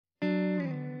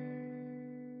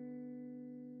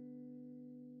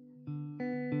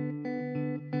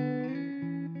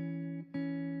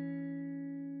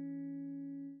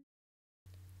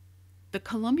The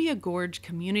Columbia Gorge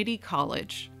Community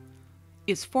College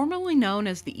is formerly known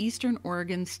as the Eastern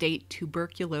Oregon State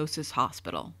Tuberculosis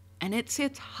Hospital, and it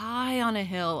sits high on a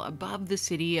hill above the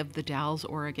city of the Dalles,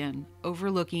 Oregon,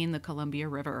 overlooking the Columbia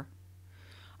River.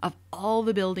 Of all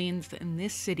the buildings in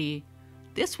this city,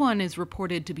 this one is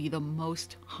reported to be the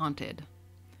most haunted.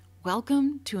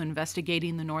 Welcome to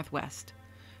Investigating the Northwest.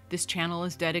 This channel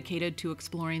is dedicated to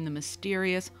exploring the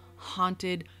mysterious,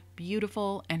 haunted,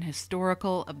 beautiful, and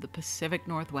historical of the Pacific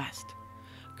Northwest.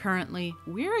 Currently,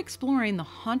 we're exploring the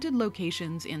haunted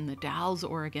locations in the Dalles,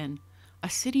 Oregon, a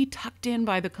city tucked in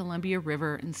by the Columbia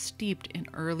River and steeped in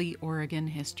early Oregon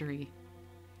history.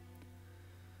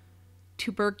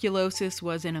 Tuberculosis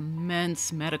was an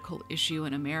immense medical issue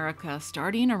in America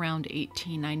starting around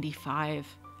 1895,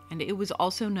 and it was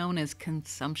also known as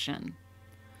consumption.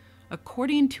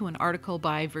 According to an article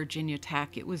by Virginia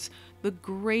Tech, it was the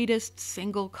greatest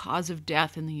single cause of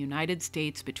death in the United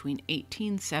States between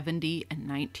 1870 and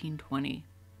 1920.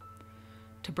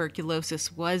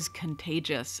 Tuberculosis was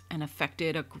contagious and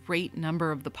affected a great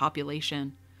number of the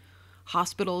population.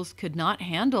 Hospitals could not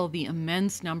handle the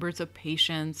immense numbers of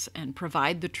patients and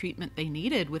provide the treatment they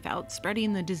needed without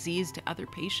spreading the disease to other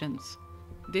patients.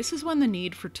 This is when the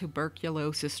need for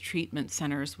tuberculosis treatment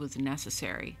centers was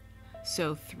necessary.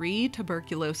 So 3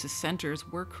 tuberculosis centers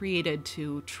were created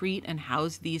to treat and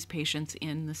house these patients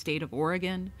in the state of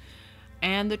Oregon,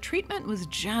 and the treatment was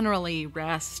generally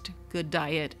rest, good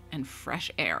diet, and fresh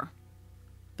air.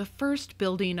 The first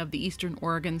building of the Eastern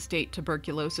Oregon State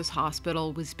Tuberculosis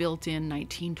Hospital was built in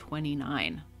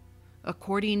 1929.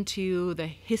 According to The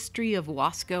History of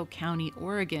Wasco County,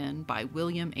 Oregon by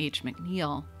William H.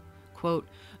 McNeil, quote,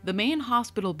 "The main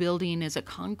hospital building is a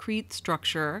concrete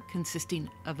structure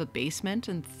consisting of a basement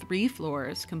and 3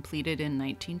 floors completed in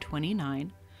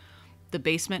 1929. The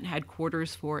basement had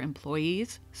quarters for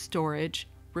employees, storage,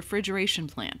 refrigeration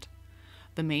plant.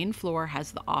 The main floor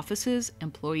has the offices,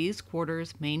 employees'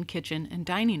 quarters, main kitchen, and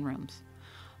dining rooms.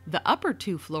 The upper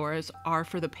 2 floors are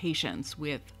for the patients,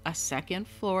 with a second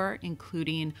floor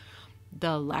including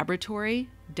the laboratory,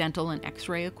 dental and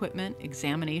x-ray equipment,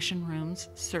 examination rooms,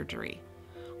 surgery.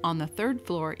 On the 3rd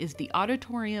floor is the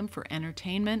auditorium for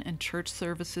entertainment and church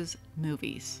services,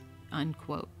 movies,"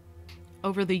 unquote.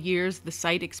 Over the years, the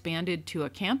site expanded to a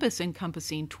campus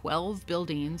encompassing 12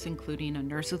 buildings, including a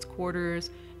nurse's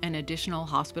quarters, an additional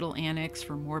hospital annex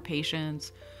for more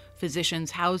patients,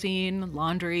 physicians' housing,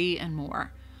 laundry, and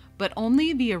more. But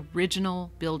only the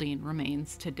original building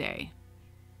remains today.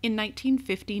 In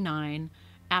 1959,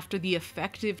 after the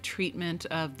effective treatment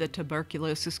of the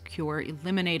tuberculosis cure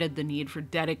eliminated the need for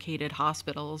dedicated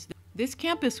hospitals, this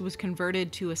campus was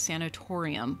converted to a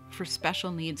sanatorium for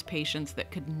special needs patients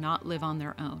that could not live on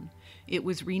their own. It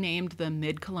was renamed the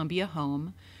Mid-Columbia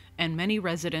Home, and many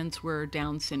residents were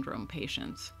Down syndrome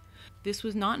patients. This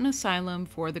was not an asylum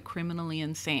for the criminally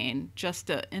insane, just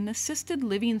an assisted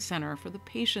living center for the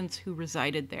patients who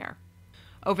resided there.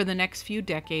 Over the next few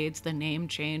decades, the name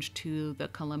changed to the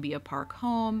Columbia Park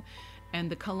Home and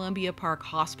the Columbia Park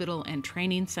Hospital and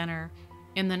Training Center.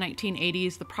 In the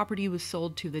 1980s, the property was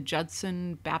sold to the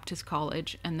Judson Baptist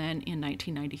College, and then in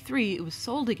 1993, it was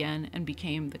sold again and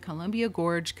became the Columbia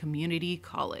Gorge Community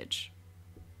College.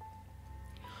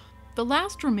 The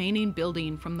last remaining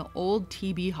building from the old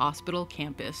TB Hospital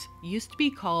campus used to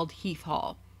be called Heath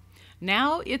Hall.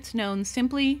 Now it's known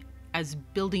simply as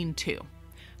Building 2.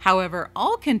 However,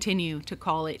 I'll continue to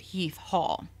call it Heath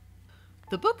Hall.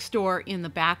 The bookstore in the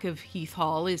back of Heath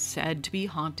Hall is said to be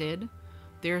haunted.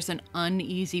 There's an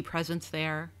uneasy presence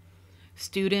there.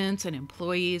 Students and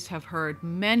employees have heard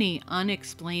many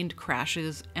unexplained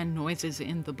crashes and noises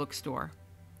in the bookstore.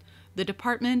 The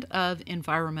Department of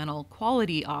Environmental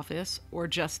Quality Office, or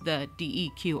just the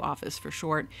DEQ office for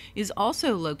short, is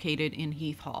also located in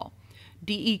Heath Hall.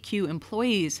 DEQ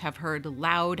employees have heard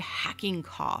loud hacking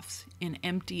coughs in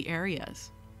empty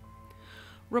areas.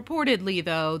 Reportedly,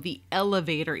 though, the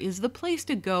elevator is the place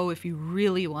to go if you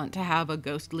really want to have a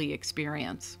ghostly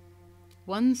experience.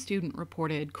 One student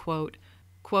reported, quote,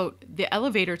 "The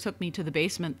elevator took me to the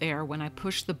basement there when I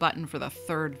pushed the button for the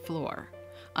 3rd floor.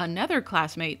 Another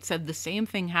classmate said the same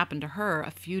thing happened to her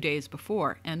a few days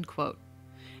before," end quote.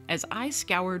 As I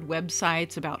scoured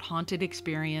websites about haunted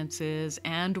experiences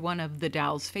and one of the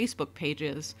Dalles Facebook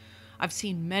pages, I've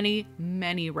seen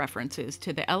many references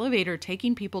to the elevator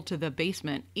taking people to the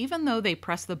basement even though they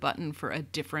press the button for a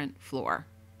different floor.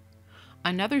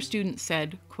 Another student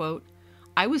said, quote,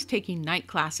 "I was taking night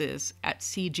classes at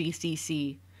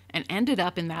CGCC and ended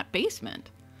up in that basement.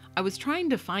 I was trying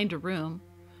to find a room.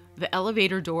 The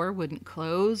elevator door wouldn't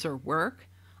close or work.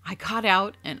 I got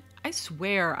out and I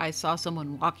swear I saw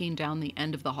someone walking down the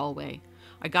end of the hallway.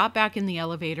 I got back in the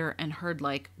elevator and heard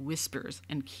like whispers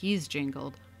and keys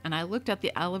jingled, and I looked at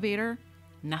the elevator,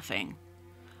 nothing.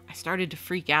 I started to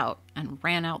freak out and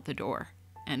ran out the door."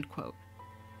 End quote.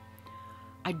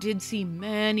 I did see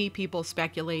many people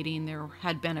speculating there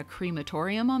had been a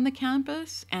crematorium on the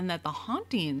campus and that the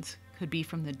hauntings could be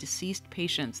from the deceased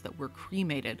patients that were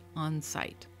cremated on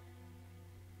site.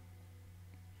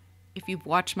 If you've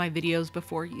watched my videos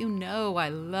before, you know I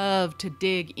love to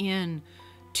dig in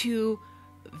to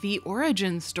the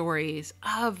origin stories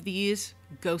of these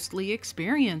ghostly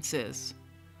experiences.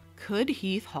 Could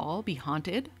Heath Hall be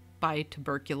haunted by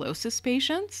tuberculosis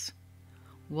patients?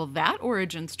 Well, that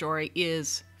origin story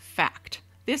is fact.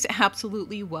 This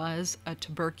absolutely was a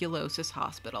tuberculosis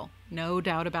hospital, no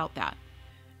doubt about that.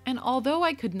 And although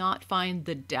I could not find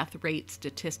the death rate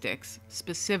statistics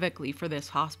specifically for this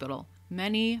hospital,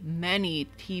 many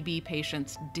TB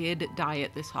patients did die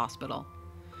at this hospital.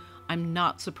 I'm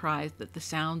not surprised that the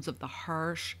sounds of the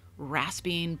harsh,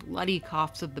 rasping, bloody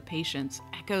coughs of the patients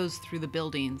echoes through the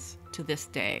buildings to this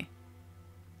day.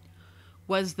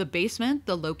 Was the basement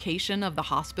the location of the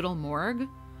hospital morgue?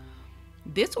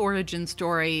 This origin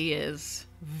story is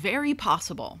very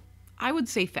possible. I would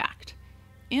say fact.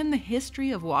 In the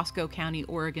History of Wasco County,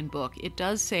 Oregon book, it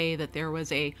does say that there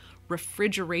was a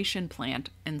refrigeration plant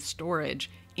and storage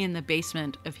in the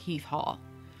basement of Heath Hall.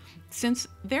 Since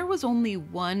there was only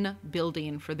one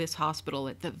building for this hospital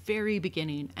at the very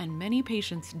beginning, and many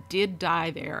patients did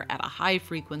die there at a high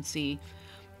frequency,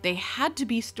 they had to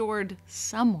be stored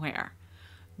somewhere.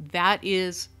 That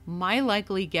is my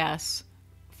likely guess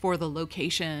for the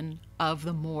location of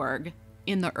the morgue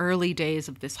in the early days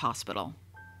of this hospital.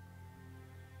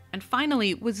 And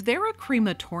finally, was there a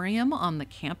crematorium on the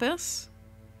campus?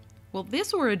 Well,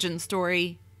 this origin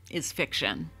story is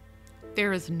fiction.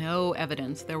 There is no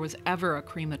evidence there was ever a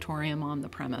crematorium on the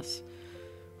premise.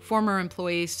 Former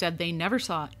employees said they never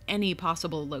saw any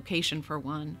possible location for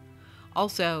one.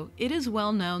 Also, it is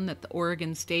well known that the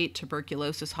Oregon State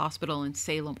Tuberculosis Hospital in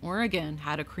Salem, Oregon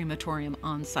had a crematorium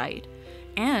on site,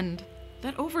 and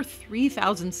that over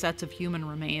 3,000 sets of human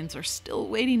remains are still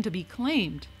waiting to be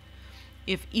claimed.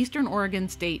 If Eastern Oregon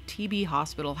State TB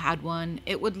Hospital had one,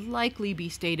 it would likely be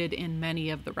stated in many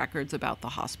of the records about the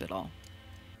hospital.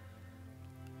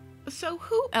 So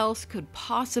who else could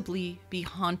possibly be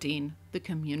haunting the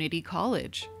community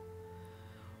college?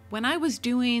 When I was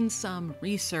doing some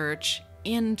research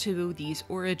into these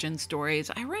origin stories,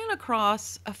 I ran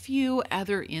across a few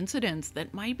other incidents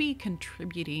that might be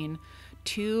contributing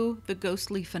to the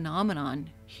ghostly phenomenon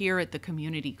here at the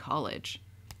community college.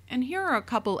 And here are a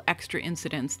couple extra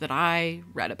incidents that I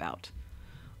read about.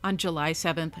 On July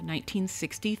 7th,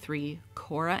 1963,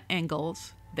 Cora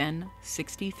Engels, then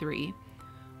 63,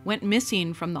 went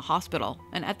missing from the hospital,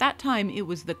 and at that time it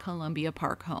was the Columbia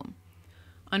Park home.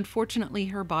 Unfortunately,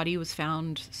 her body was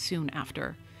found soon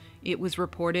after. It was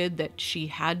reported that she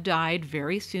had died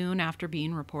very soon after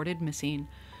being reported missing.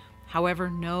 However,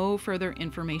 no further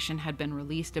information had been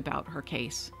released about her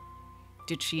case.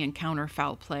 Did she encounter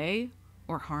foul play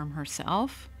or harm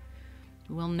herself?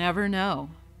 We'll never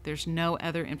know. There's no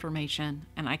other information,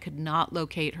 and I could not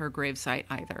locate her gravesite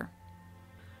either.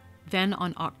 Then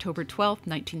on October 12,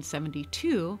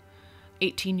 1972,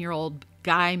 18-year-old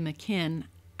Guy McKinn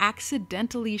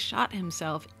accidentally shot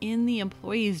himself in the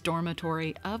employees'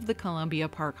 dormitory of the Columbia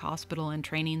Park Hospital and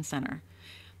Training Center.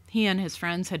 He and his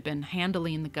friends had been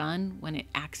handling the gun when it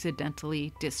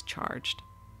accidentally discharged.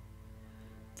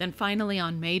 Then finally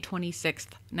on May 26,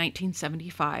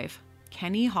 1975,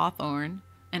 Kenny Hawthorne,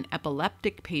 an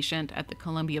epileptic patient at the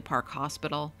Columbia Park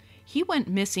Hospital, he went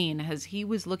missing as he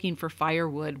was looking for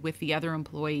firewood with the other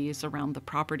employees around the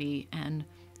property, and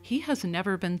he has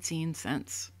never been seen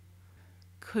since.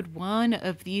 Could one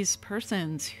of these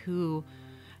persons who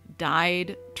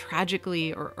died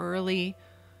tragically or early,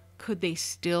 could they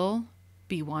still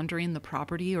be wandering the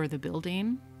property or the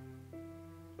building?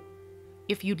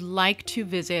 If you'd like to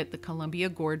visit the Columbia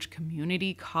Gorge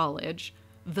Community College,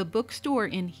 the bookstore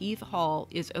in Heath Hall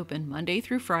is open Monday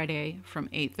through Friday from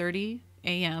 8:30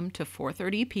 a.m. to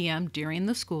 4:30 p.m. during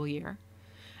the school year,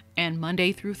 and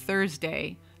Monday through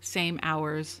Thursday, same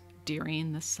hours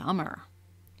during the summer.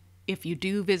 If you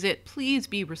do visit, please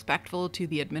be respectful to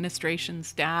the administration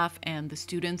staff and the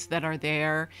students that are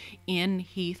there in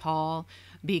Heath Hall,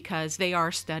 because they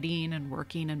are studying and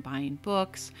working and buying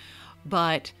books.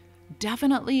 But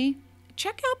definitely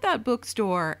check out that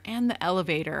bookstore and the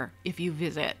elevator if you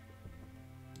visit.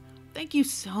 Thank you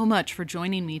so much for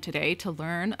joining me today to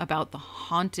learn about the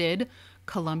haunted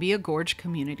Columbia Gorge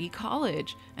Community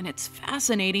College and its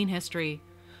fascinating history.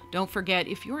 Don't forget,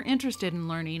 if you're interested in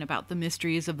learning about the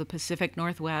mysteries of the Pacific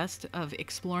Northwest, of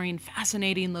exploring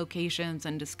fascinating locations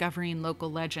and discovering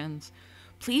local legends,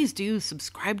 please do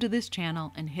subscribe to this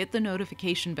channel and hit the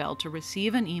notification bell to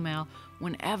receive an email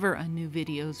whenever a new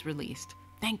video is released.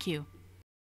 Thank you.